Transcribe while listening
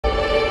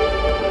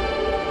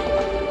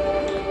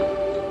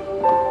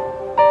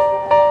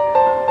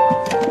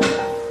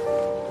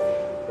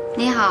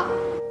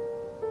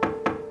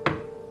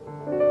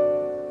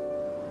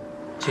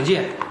请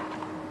进。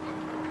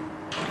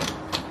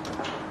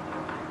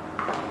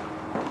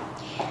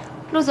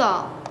陆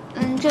总，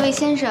这位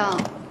先生，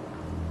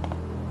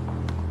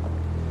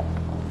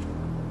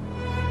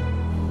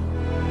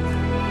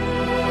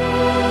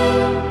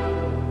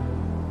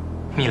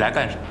你来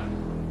干什么？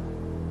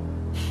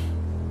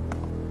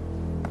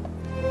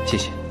谢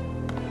谢。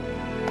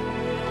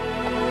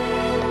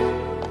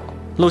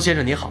陆先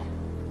生你好，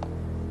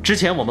之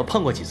前我们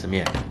碰过几次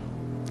面，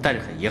但是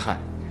很遗憾，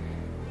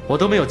我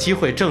都没有机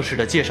会正式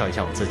的介绍一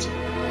下我自己。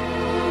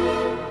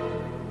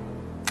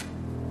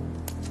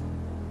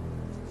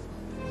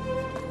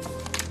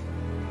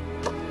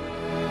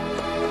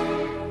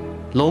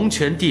龙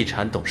泉地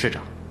产董事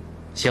长，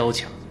萧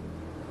强。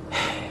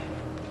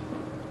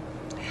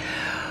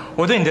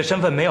我对你的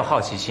身份没有好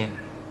奇心，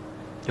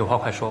有话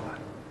快说吧。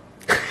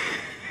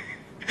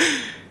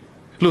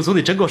陆总，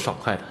你真够爽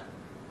快的。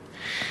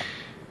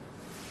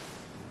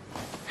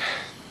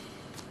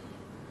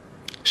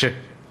是，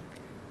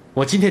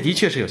我今天的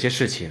确是有些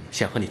事情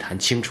想和你谈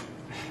清楚。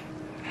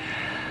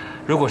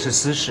如果是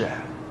私事，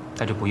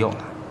那就不用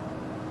了。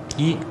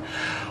一，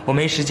我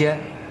没时间；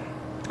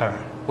二，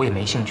我也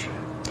没兴趣。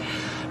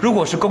如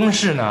果是公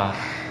事呢，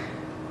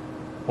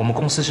我们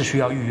公司是需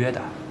要预约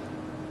的，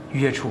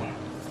预约处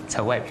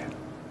在外边。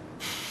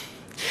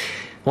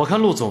我看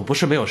陆总不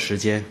是没有时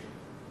间，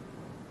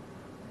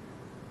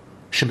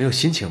是没有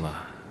心情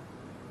吧？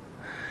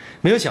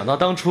没有想到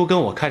当初跟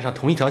我看上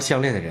同一条项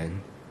链的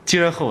人，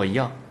竟然和我一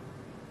样，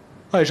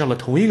爱上了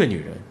同一个女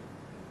人。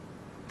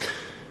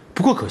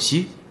不过可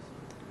惜，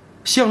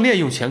项链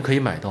用钱可以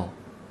买到，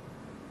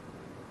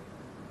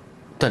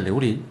但刘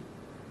琳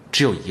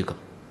只有一个。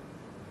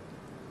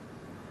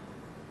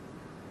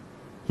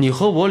你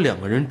和我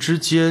两个人之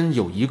间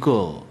有一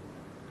个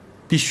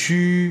必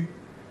须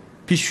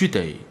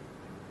得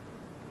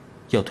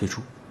要退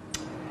出，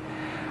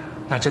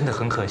那真的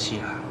很可惜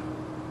啊。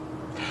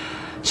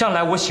向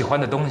来我喜欢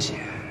的东西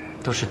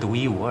都是独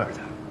一无二的，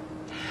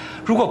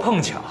如果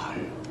碰巧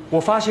我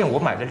发现我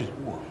买的礼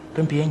物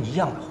跟别人一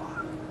样的话，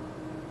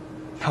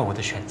那我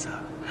的选择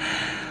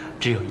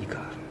只有一个。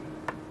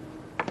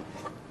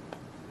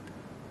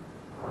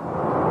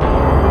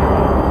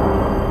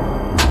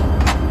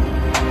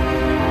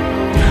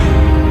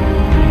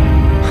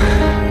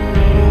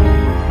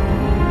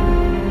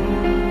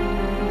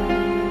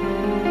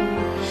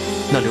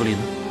那刘琳呢？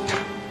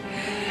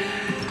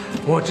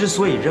我之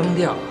所以扔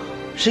掉，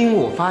是因为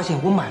我发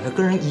现我买了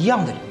跟人一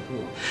样的礼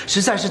物，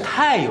实在是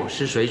太有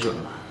失水准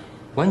了，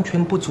完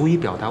全不足以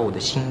表达我的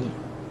心意，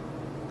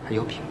还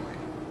有品味。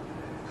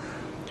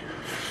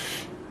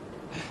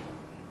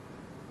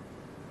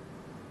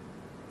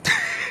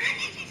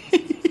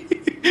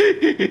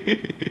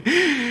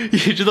一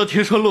直都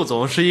听说陆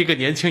总是一个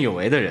年轻有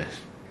为的人，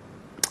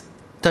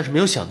但是没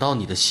有想到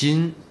你的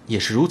心也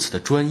是如此的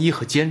专一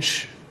和坚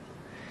持。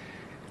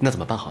那怎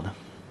么办好呢？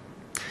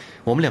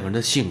我们两个人的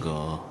性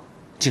格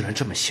竟然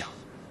这么像。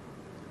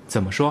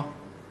怎么说？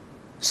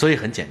所以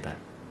很简单，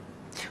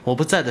我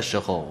不在的时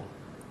候，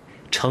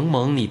承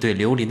蒙你对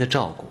刘琳的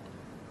照顾，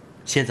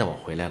现在我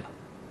回来了，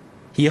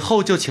以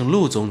后就请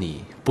陆总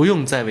你不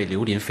用再为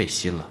刘琳费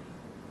心了。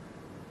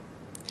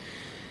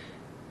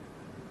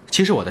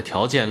其实我的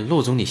条件，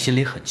陆总你心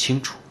里很清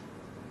楚。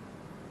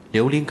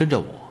刘琳跟着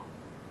我，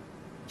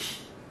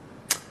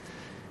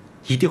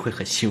一定会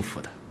很幸福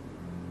的。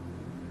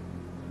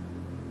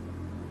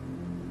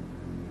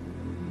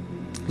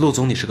陆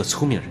总，你是个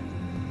聪明人，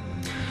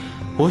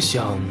我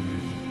想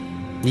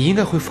你应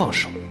该会放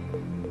手。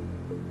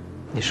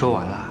你说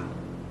完了？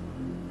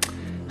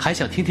还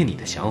想听听你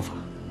的想法。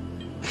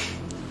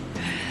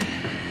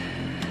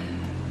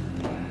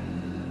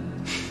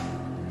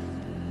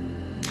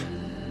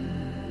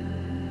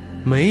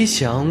没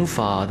想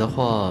法的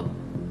话，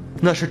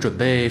那是准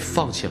备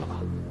放弃了吧？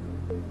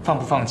放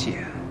不放弃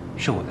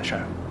是我的事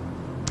儿，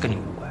跟你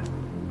无关。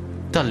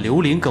但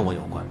刘琳跟我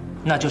有关，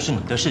那就是你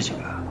的事情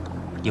了，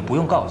也不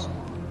用告诉我。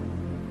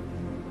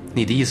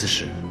你的意思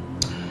是？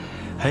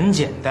很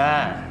简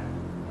单，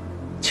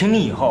请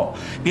你以后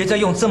别再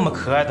用这么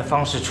可爱的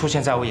方式出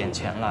现在我眼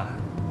前了，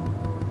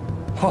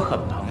我很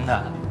忙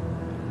的。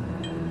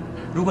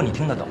如果你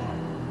听得懂，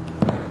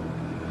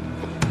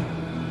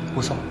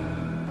不送。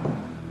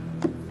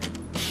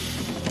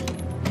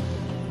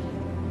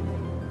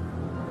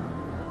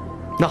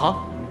那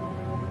好，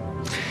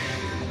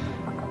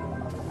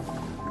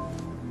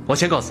我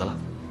先告辞了。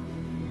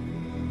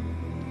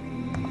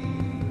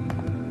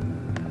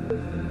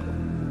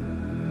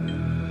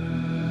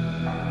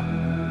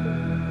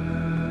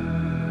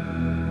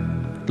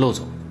陆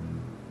总，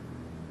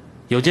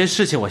有件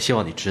事情我希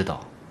望你知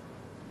道，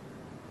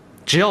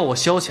只要我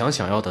萧强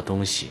想要的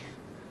东西，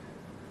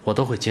我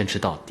都会坚持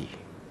到底，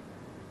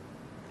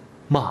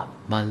慢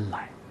慢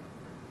来，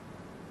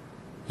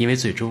因为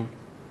最终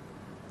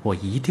我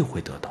一定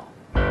会得到。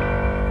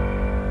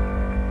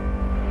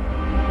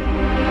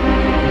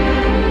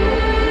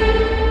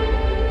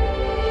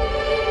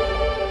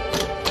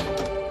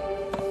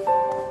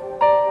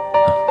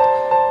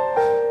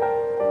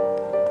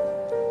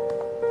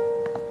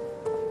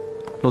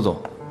陆总，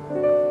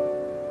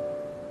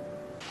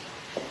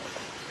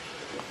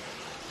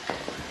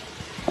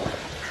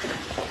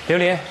榴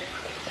莲。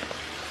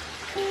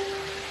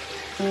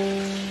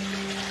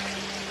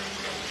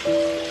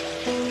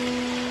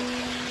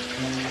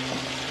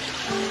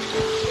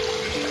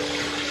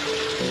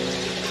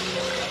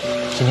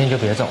今天就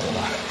别走了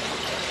吧。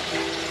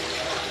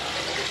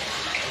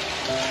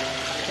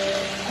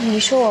你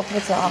说我不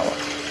走，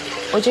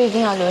我就一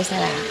定要留下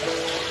来？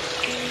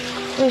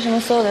为什么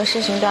所有的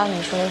事情都要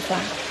你说了算？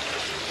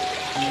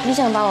你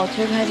想把我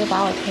推开就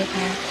把我推开，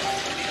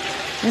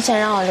你想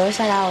让我留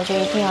下来，我就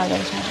一定要留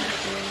下来。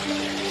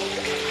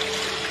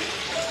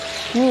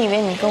你以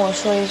为你跟我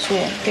说一句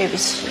对不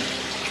起，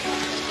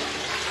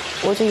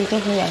我就一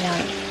定会原谅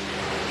你？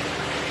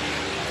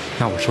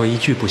那我说1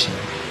句不行吗？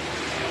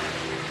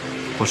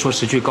我说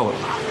10句够了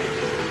吧？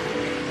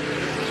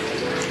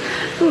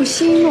陆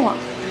希诺，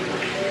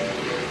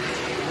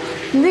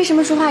你为什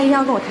么说话一定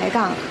要跟我抬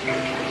杠？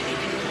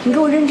你给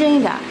我认真一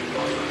点，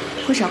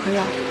会少会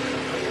绕。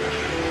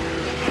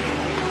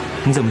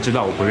你怎么知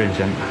道我不认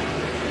真呢？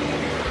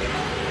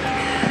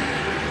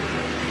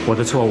我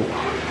的错误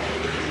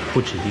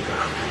不止一个，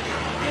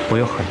我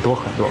有很多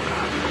很多个，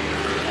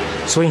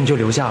所以你就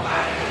留下来，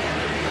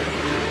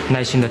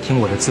耐心的听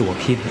我的自我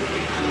批评，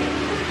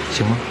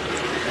行吗？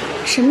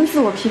什么自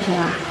我批评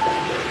啊？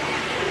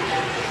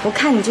我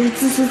看你就是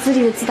自私自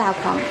利的自大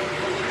狂，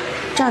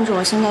仗着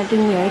我现在对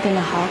你有一点点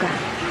好感，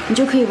你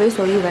就可以为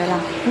所欲为了，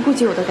不顾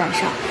及我的感受，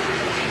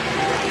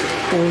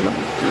忽冷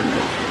忽热，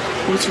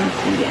忽近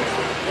忽远，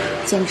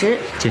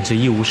简直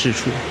一无是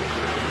处，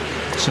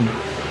是吗？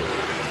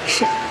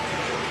是。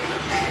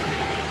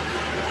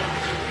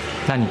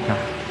那你呢？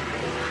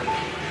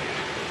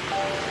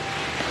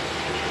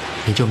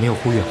你就没有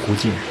忽远忽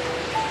近，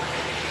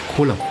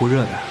忽冷忽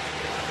热的，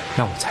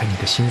让我猜你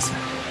的心思？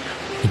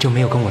你就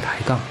没有跟我抬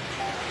杠？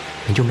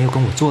你就没有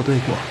跟我作对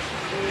过？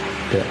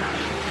对了，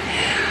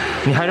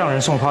你还让人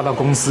送花到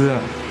公司，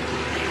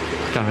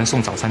让人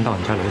送早餐到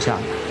你家楼下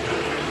呢。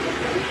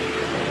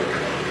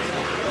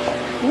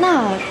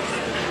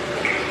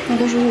那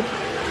都是误会。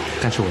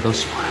但是我都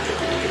喜欢，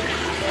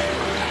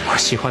我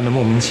喜欢的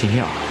莫名其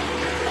妙，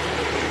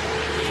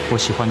我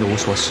喜欢的无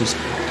所适从，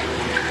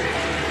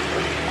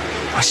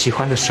我喜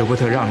欢的舍不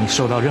得让你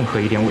受到任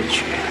何一点委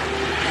屈，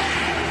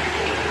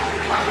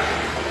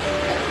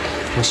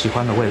我喜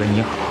欢的为了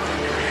你好，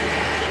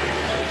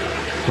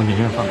我宁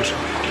愿放手。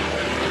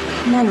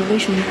那你为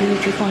什么不一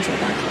直放手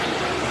吧？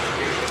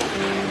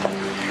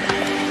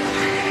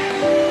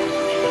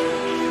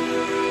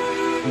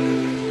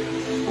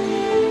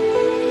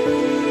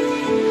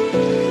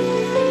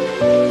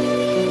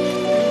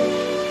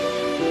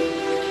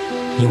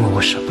因为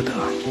我舍不得，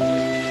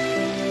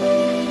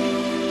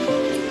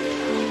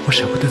我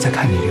舍不得再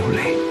看你流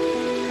泪，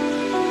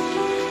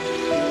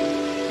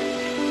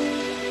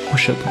我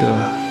舍不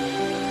得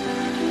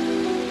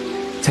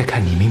再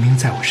看你明明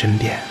在我身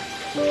边，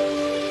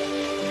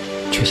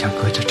却像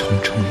隔着重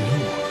重你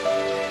我。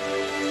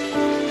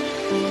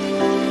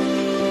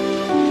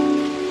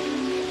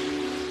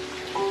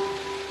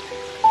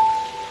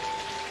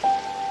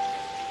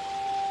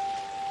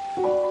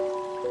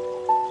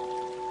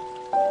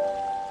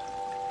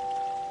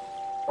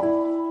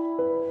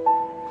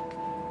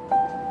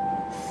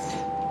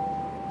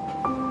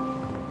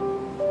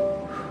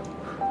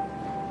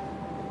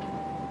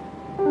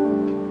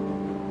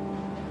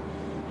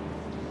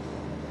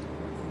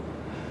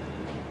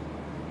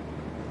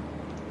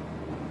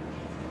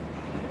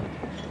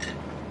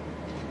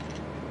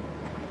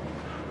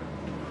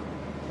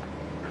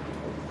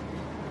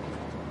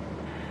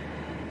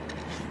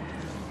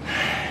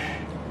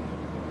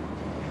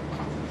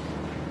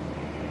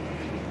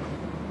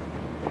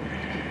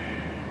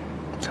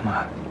怎么，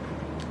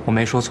我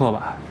没说错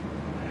吧？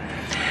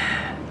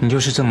你就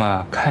是这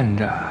么看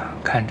着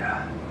看着，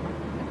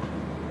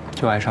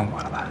就爱上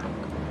我了吧？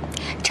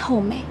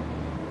臭美。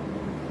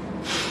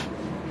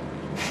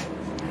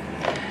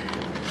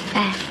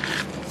哎，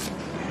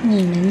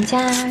你们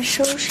家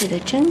收拾的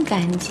真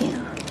干净啊，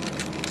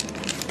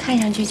看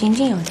上去井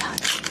井有条的。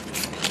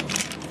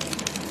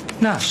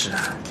那是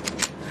啊，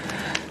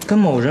跟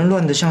某人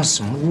乱得像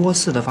什么窝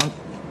似的房。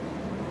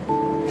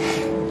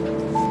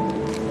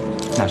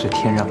那是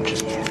天壤之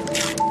别。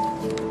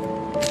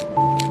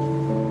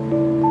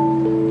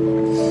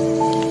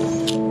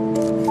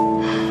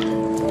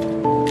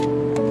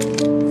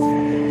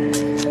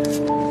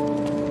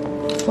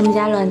我们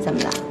家乱怎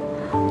么了？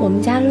我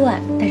们家乱，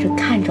但是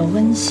看着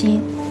温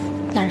馨，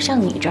哪像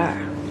你这儿？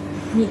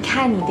你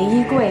看你的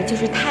衣柜就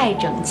是太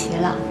整齐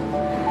了，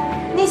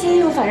那些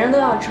衣服反正都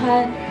要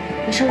穿，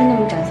你收拾那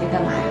么整齐干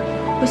嘛呀？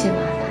不嫌麻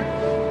烦？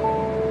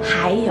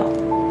还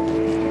有。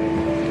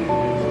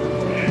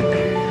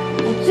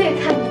最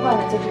看不惯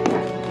的就是这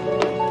儿，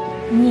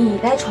你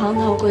的床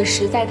头柜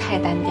实在太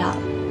单调了。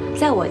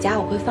在我家，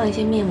我会放一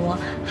些面膜，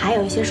还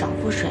有一些爽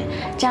肤水，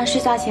这样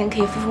睡觉前可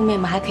以敷敷面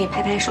膜，还可以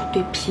拍拍手，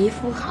对皮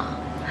肤好。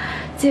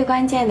最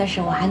关键的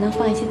是，我还能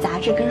放一些杂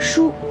志跟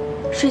书，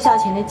睡觉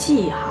前的记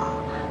忆好，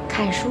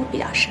看书比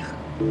较适合。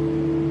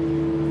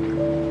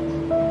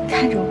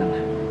看着我干嘛？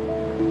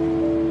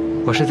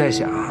我是在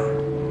想，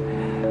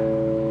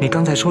你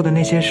刚才说的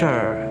那些事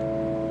儿，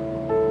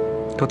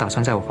都打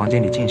算在我房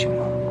间里进行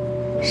吗？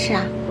是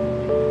啊，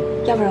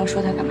要不然我说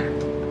他干嘛？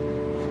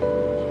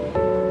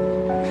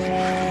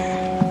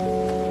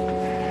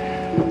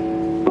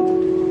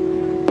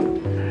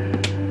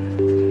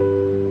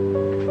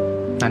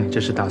那你这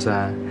是打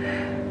算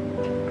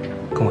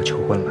跟我求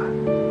婚了？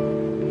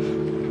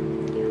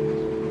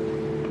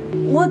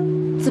我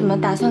怎么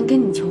打算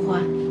跟你求婚？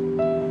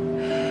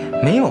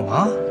没有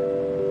吗？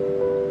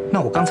那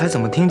我刚才怎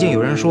么听见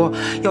有人说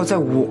要在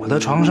我的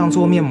床上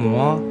做面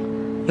膜，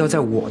要在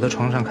我的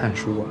床上看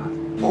书啊？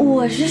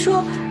我是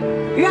说，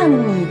让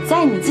你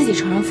在你自己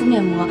床上敷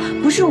面膜，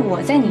不是我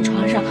在你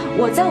床上，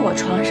我在我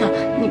床上。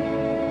你，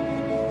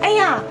哎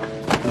呀，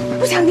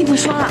不想跟你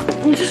说了，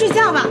你去睡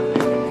觉吧。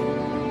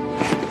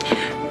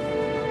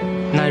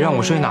那让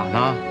我睡哪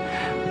呢？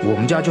我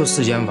们家就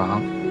4间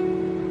房，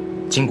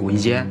金谷1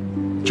间，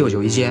舅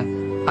舅1间，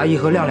阿姨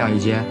和亮亮1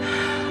间，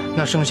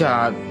那剩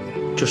下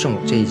就剩我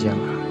这1间了。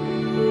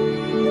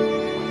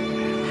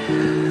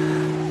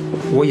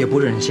我也不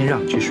忍心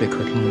让你去睡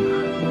客厅了。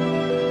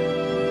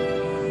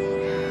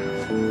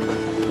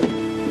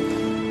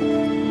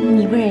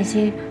你不忍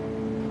心，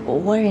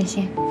我忍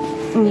心。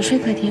你睡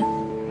客厅，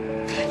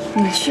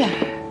你去啊。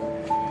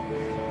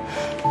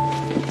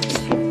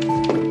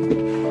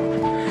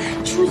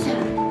出去，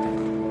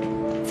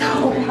走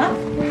吧。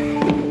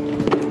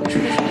出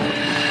去。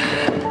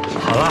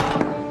好了，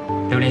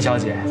榴莲小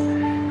姐，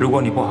如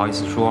果你不好意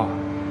思说，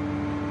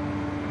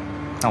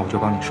那我就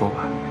帮你说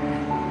吧。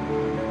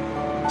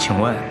请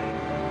问，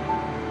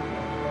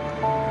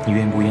你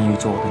愿不愿意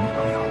做我的女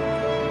朋友？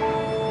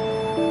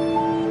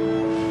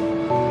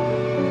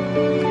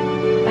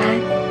晚安。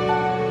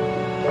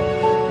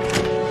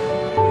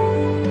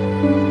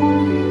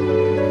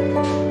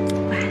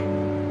晚安。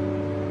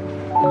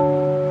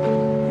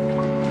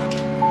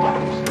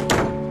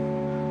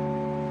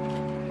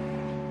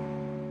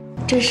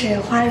这是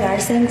花园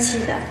3期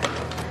的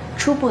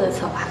初步的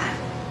策划案，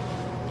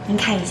您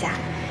看一下，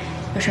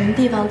有什么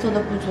地方做的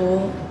不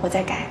足，我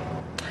再改。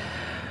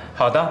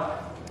好的，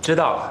知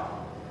道了。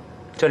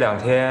这2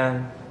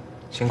天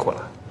辛苦了。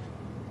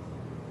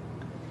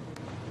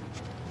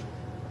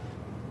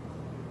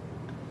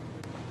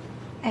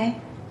哎，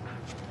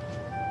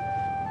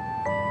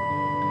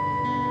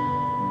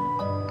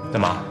那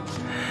么，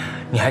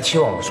你还期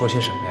望我说些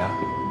什么呀？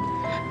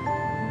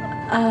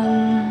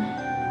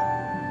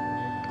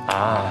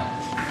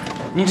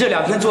你这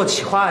2天做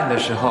企划案的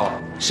时候，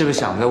是不是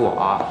想着我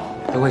啊，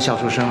都会笑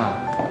出声啊？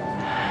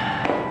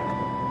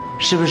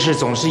是不是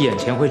总是眼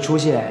前会出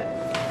现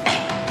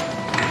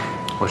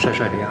我帅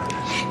帅的样子？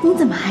你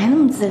怎么还那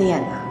么自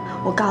恋呢？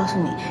我告诉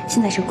你，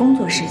现在是工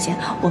作时间，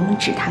我们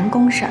只谈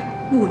公事儿，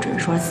不准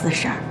说私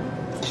事儿。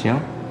行，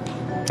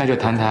那就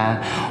谈谈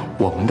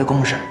我们的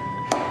公事。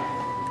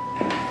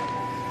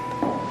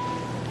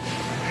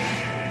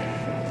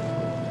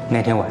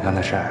那天晚上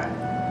的事儿，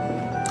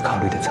考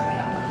虑的怎么样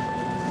了？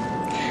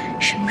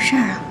什么事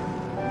儿啊？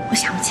我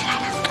想不起来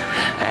了。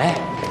哎，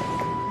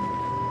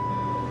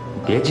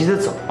别急着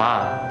走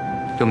嘛，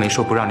又没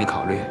说不让你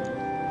考虑。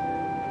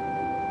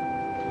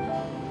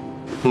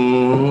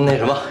那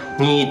什么，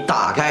你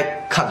打开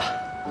看看。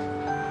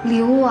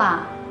礼物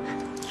啊，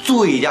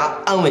最佳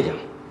安慰奖。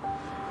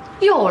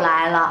又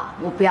来了，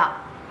我不要。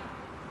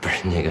不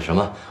是那个什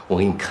么，我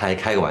给你开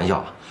个玩笑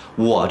啊，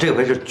我这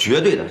回是绝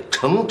对的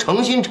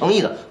诚心诚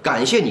意的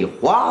感谢你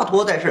华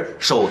佗在世，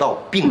手到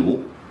病除。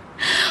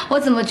我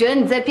怎么觉得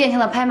你在变相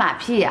的拍马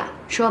屁呀？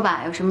说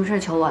吧，有什么事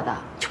求我的？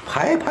就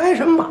拍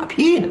什么马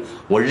屁呢？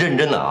我认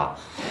真的啊，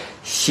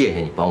谢谢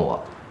你帮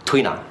我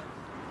推拿。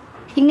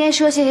应该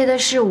说谢谢的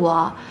是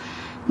我，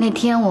那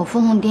天我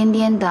疯疯癫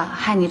癫的，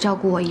害你照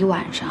顾我1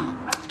晚上。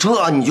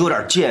这你就有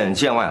点见人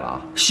见外了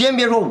啊！先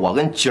别说我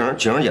跟景儿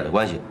姐的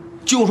关系，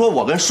就说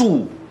我跟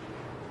树，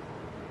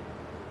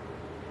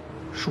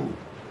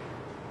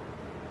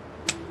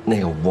那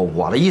个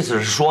我的意思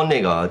是说，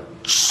那个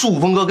树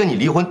峰哥跟你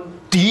离婚，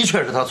的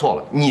确是他错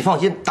了。你放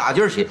心，打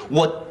今儿起，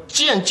我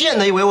见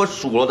他一回，我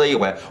数落他一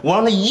回，我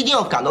让他一定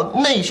要感到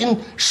内心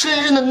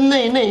深深的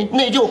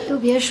内疚。都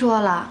别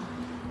说了，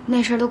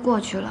那事儿都过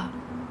去了，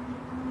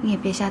你也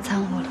别瞎掺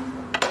和了。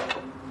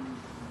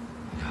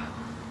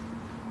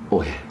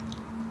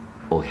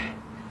OK，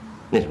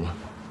 那什么，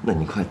那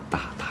你快打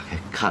开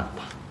看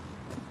吧。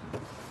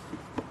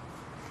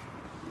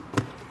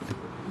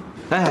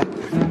哎，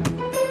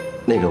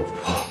那个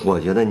我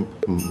觉得你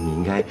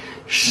应该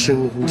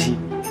深呼吸，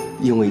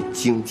因为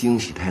惊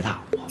喜太大，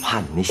我怕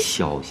你那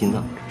小心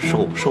脏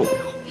受不了。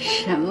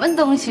什么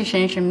东西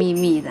神神秘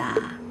秘的？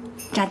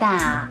炸弹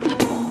啊？不是，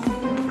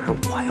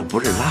我又不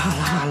是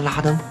拉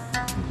登。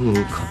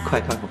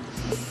快。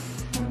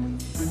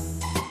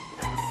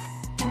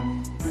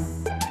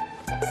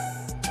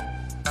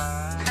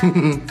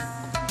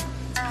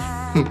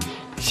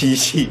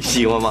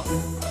喜欢吗？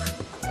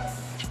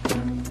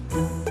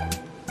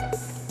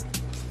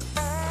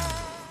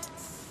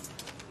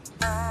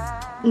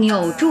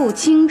扭住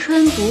青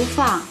春不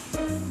放，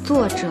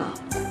作者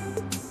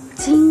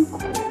金果。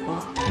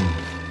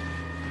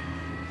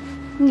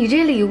你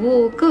这礼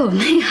物够有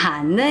内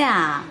涵的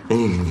呀！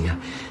你看，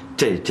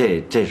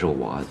这是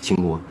我经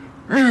过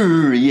日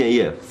日夜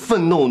夜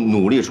奋斗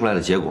努力出来的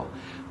结果，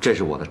这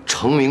是我的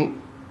成名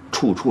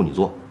处女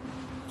作。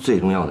最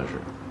重要的是，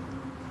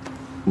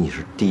你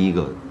是第一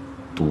个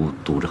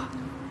读者。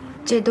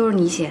这都是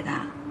你写的？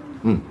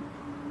嗯，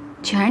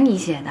全是你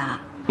写的？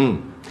嗯，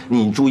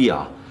你注意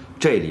啊，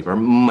这里边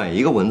每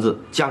一个文字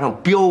加上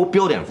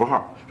标点符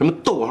号，什么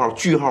逗号、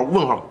句号、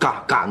问号、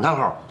感叹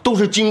号，都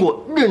是经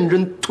过认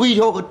真推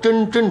敲和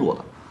斟酌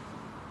的。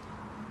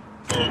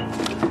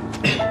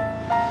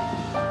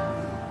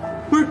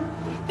不是，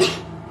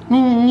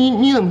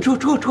你怎么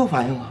这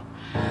反应啊？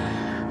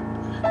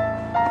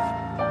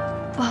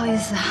不好意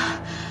思啊，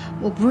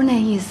我不是那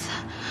意思，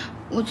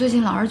我最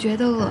近老是觉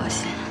得恶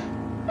心。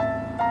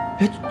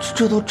哎，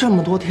这都这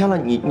么多天了，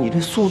你这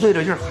宿醉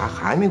的劲儿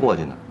还没过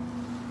去呢。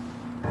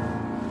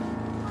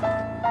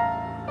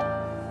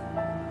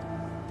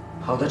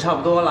好的差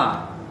不多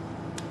了，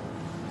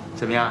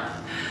怎么样？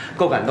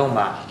够感动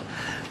吧？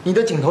你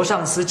的顶头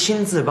上司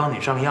亲自帮你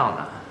上药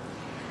呢。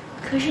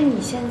可是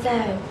你现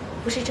在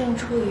不是正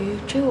处于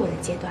追我的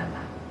阶段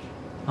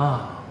吗？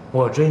啊，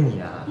我追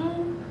你啊？嗯。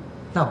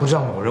那不知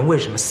道某人为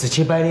什么死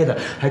乞白赖的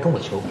还跟我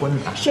求婚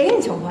呢？谁跟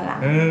你求婚了？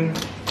嗯。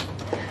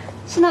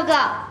石头哥。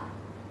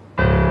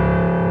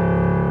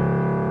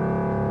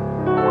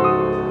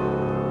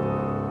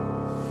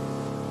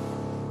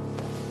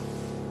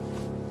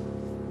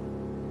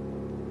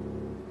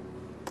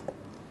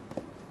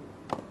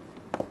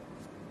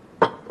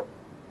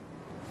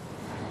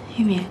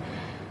玉敏，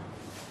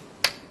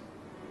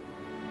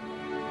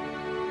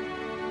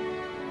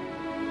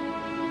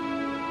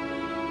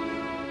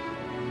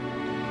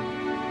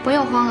不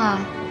用慌啊，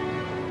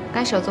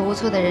该手足无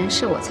措的人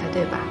是我才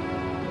对吧？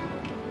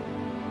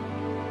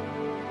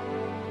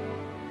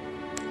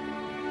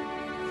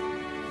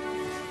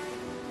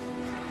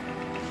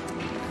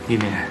玉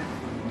敏，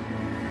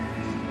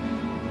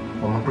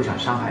我们不想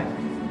伤害你，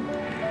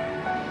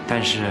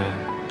但是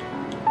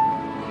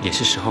也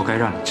是时候该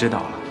让你知道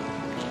了。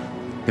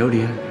刘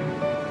琳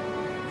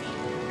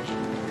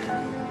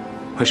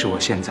会是我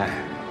现在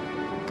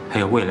还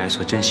有未来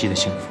所珍惜的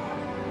幸福。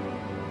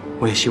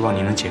我也希望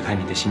你能解开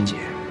你的心结，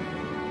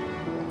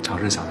早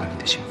日找到你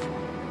的幸福。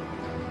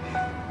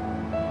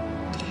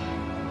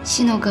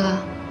西诺哥，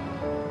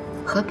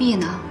何必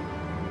呢？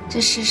这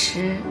事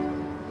实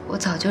我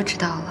早就知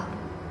道了，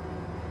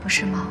不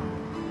是吗？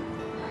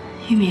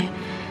玉敏，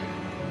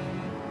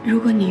如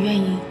果你愿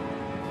意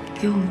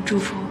给我们祝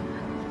福，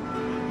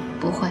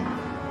不会，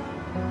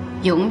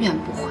永远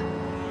不会。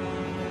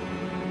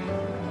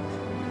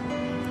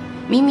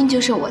明明就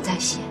是我在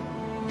先，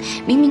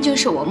明明就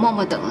是我默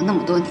默等了那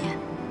么多年，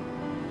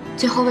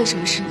最后为什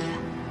么是你啊？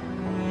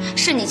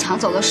是你抢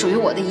走了属于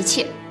我的一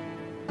切。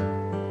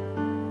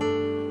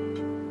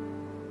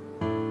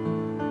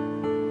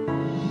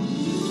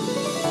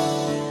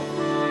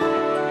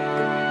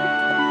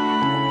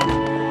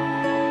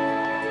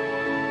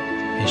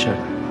没事的，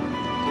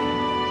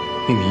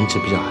玉敏一直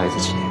比较孩子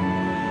气，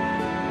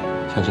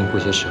相信过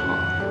些时候，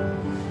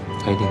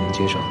她一定能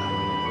接受的。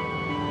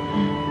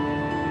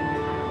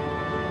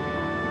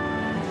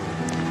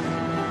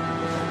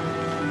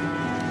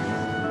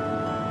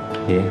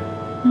爷，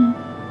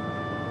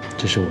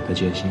这是我的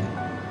决心。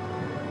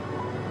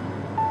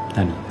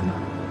那你的呢？